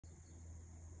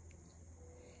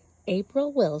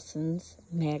April Wilson's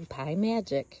Magpie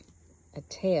Magic, a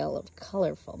tale of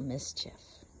colorful mischief.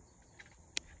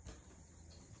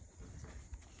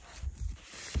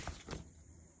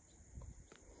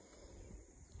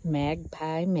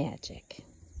 Magpie Magic.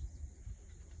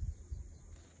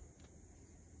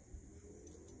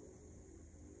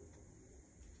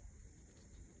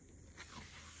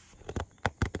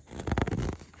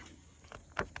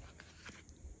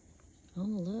 Oh,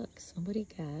 look, somebody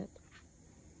got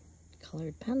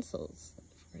colored pencils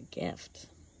for a gift.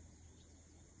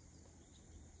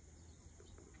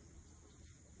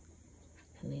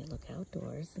 And they look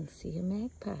outdoors and see a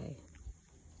magpie.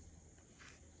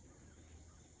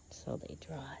 So they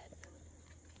draw it.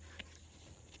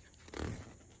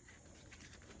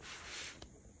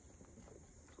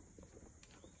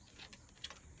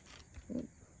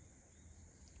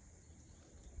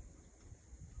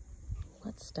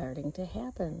 What's starting to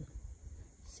happen?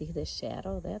 See the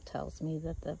shadow? That tells me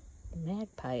that the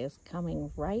magpie is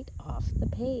coming right off the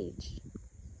page.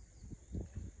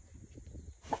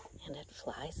 And it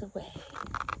flies away.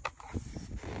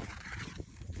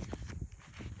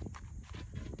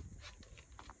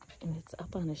 And it's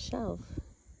up on a shelf.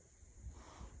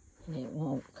 And it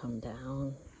won't come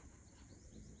down.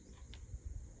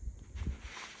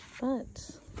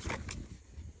 But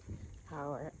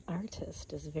our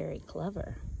artist is very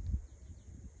clever.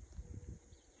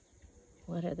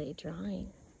 What are they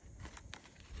drawing?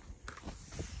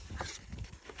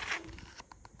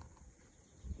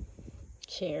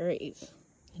 Cherries.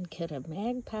 And could a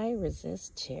magpie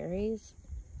resist cherries?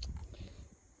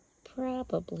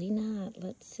 Probably not.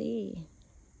 Let's see.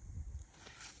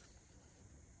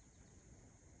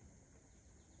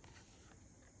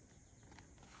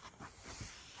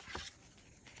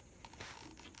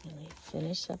 And they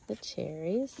finish up the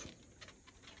cherries.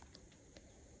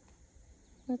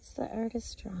 What's the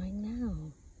artist drawing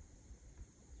now?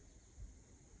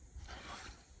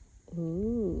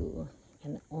 Ooh,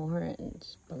 an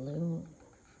orange balloon.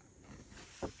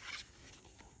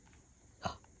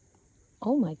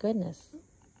 Oh my goodness.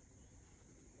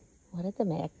 What did the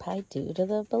magpie do to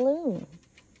the balloon?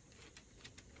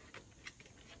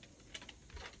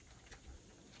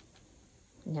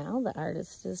 Now the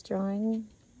artist is drawing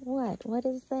what? What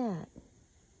is that?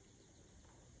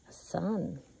 A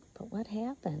sun. But what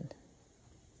happened?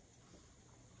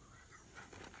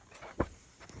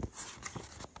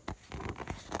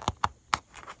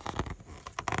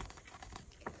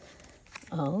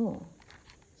 Oh,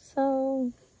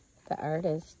 so the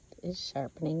artist is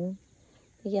sharpening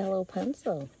the yellow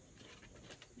pencil.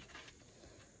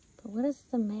 But what does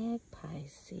the magpie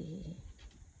see?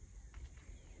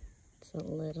 It's a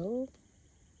little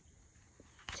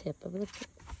tip of the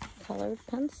colored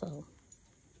pencil.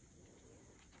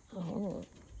 Oh,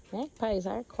 magpies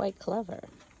are quite clever.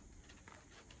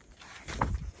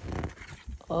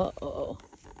 Uh-oh.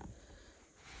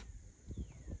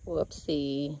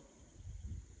 Whoopsie.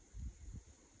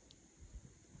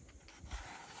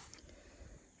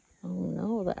 Oh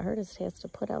no, the artist has to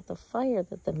put out the fire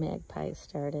that the magpie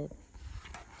started.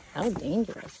 How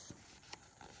dangerous.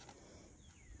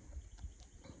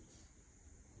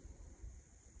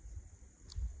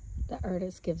 The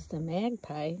artist gives the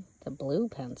magpie the blue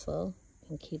pencil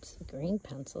and keeps the green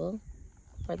pencil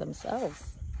for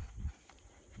themselves.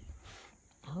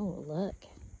 Oh, look.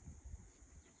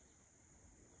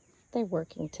 They're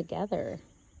working together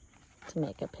to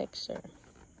make a picture.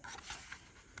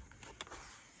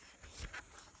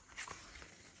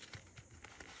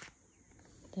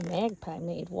 The magpie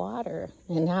made water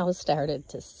and now started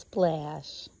to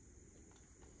splash.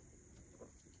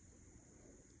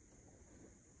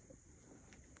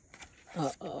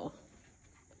 Uh-oh.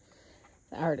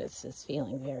 The artist is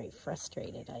feeling very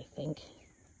frustrated, I think.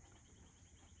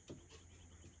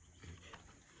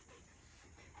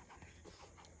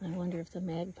 I wonder if the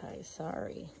magpie is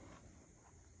sorry.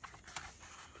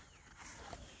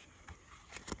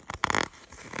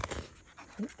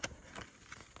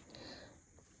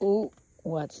 Ooh,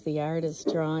 what's the artist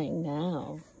drawing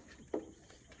now?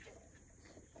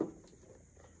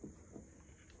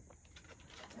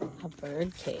 A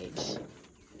bird cage.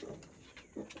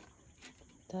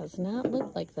 Does not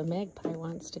look like the magpie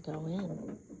wants to go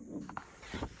in.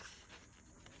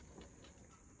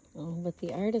 Oh, but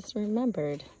the artist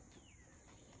remembered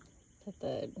that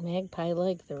the magpie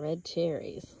liked the red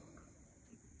cherries.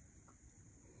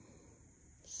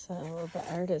 So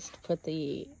the artist put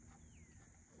the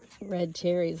red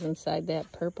cherries inside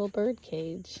that purple bird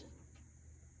cage.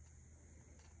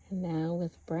 And now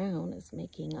with brown is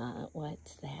making a,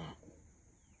 what's that?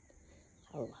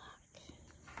 A lock.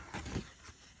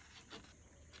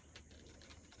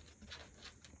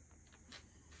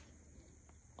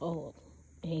 Oh,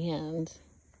 and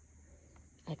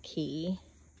a key.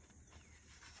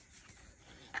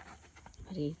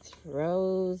 But he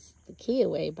throws the key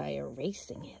away by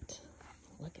erasing it.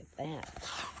 Look at that.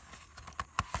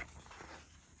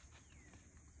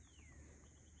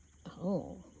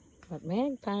 Oh, but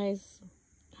magpies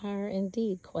are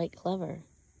indeed quite clever.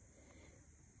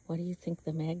 What do you think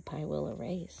the magpie will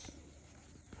erase?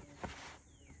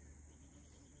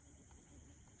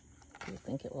 Do you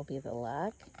think it will be the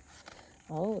lock?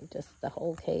 Oh, just the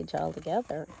whole cage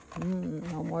altogether.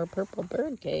 No more purple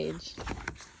bird cage.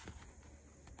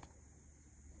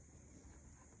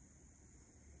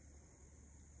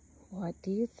 What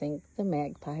do you think the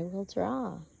magpie will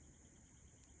draw?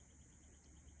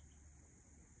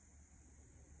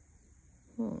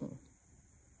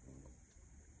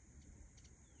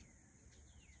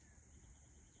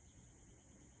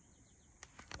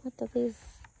 What do these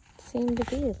seem to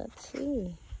be? Let's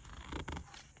see.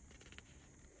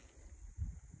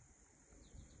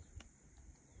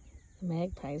 The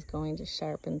magpie is going to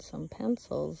sharpen some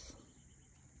pencils.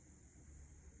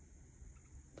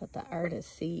 But the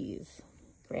artist sees,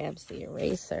 grabs the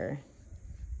eraser,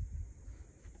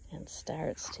 and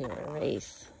starts to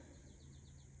erase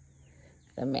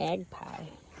the magpie.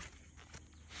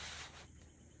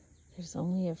 There's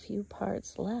only a few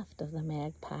parts left of the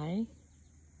magpie.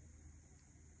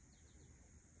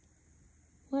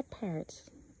 What parts?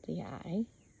 The eye,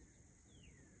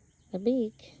 the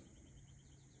beak,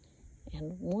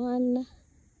 and one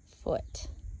foot.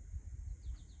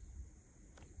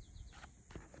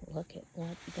 Look at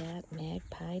what that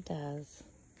magpie does.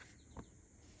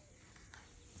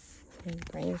 He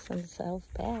brings himself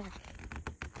back.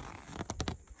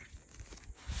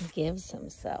 He gives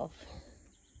himself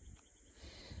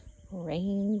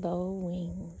rainbow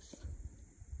wings.